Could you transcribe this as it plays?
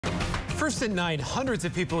First at 9, hundreds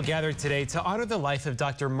of people gathered today to honor the life of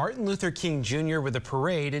Dr. Martin Luther King Jr. with a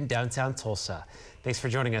parade in downtown Tulsa. Thanks for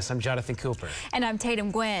joining us. I'm Jonathan Cooper. And I'm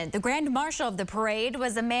Tatum Gwynn. The Grand Marshal of the parade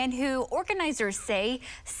was a man who organizers say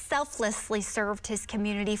selflessly served his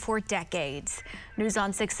community for decades. News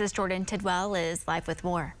on 6's Jordan Tidwell is live with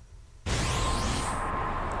more.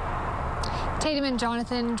 Tatum and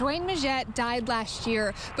Jonathan, Dwain died last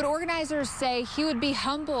year, but organizers say he would be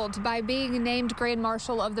humbled by being named Grand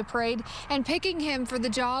Marshal of the parade, and picking him for the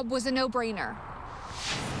job was a no-brainer.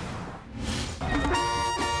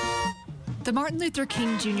 The Martin Luther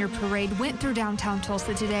King Jr. parade went through downtown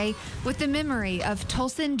Tulsa today with the memory of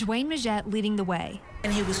Tulsan Dwain leading the way.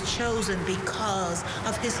 And he was chosen because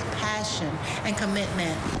of his passion and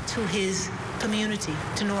commitment to his community,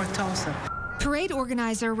 to North Tulsa. Parade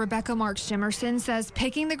organizer Rebecca Jimerson says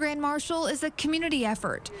picking the Grand Marshal is a community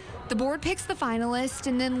effort. The board picks the finalists,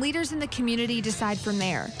 and then leaders in the community decide from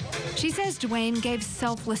there. She says Dwain gave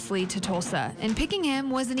selflessly to Tulsa, and picking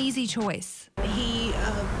him was an easy choice. He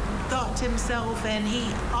thought to himself, and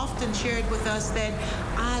he often shared with us that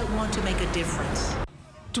I want to make a difference.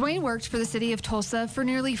 Dwain worked for the City of Tulsa for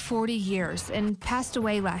nearly 40 years and passed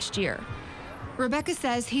away last year. Rebecca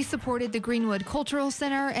says he supported the Greenwood Cultural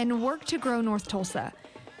Center and worked to grow North Tulsa.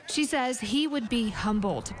 She says he would be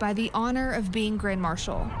humbled by the honor of being Grand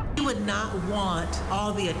Marshal. He would not want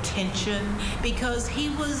all the attention because he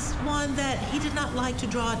was one that he did not like to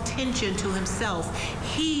draw attention to himself.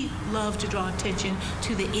 He loved to draw attention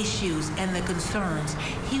to the issues and the concerns.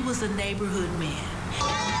 He was a neighborhood man.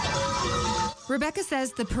 Rebecca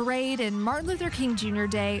says the parade and Martin Luther King Jr.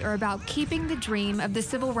 Day are about keeping the dream of the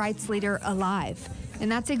civil rights leader alive. And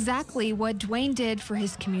that's exactly what Dwain did for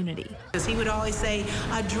his community. He would always say,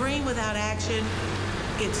 a dream without action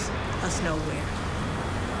gets us nowhere.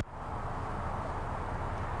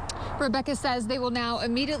 Rebecca says they will now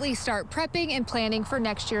immediately start prepping and planning for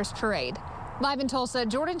next year's parade. Live in Tulsa,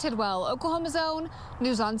 Jordan Tidwell, Oklahoma's Own,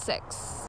 News on 6.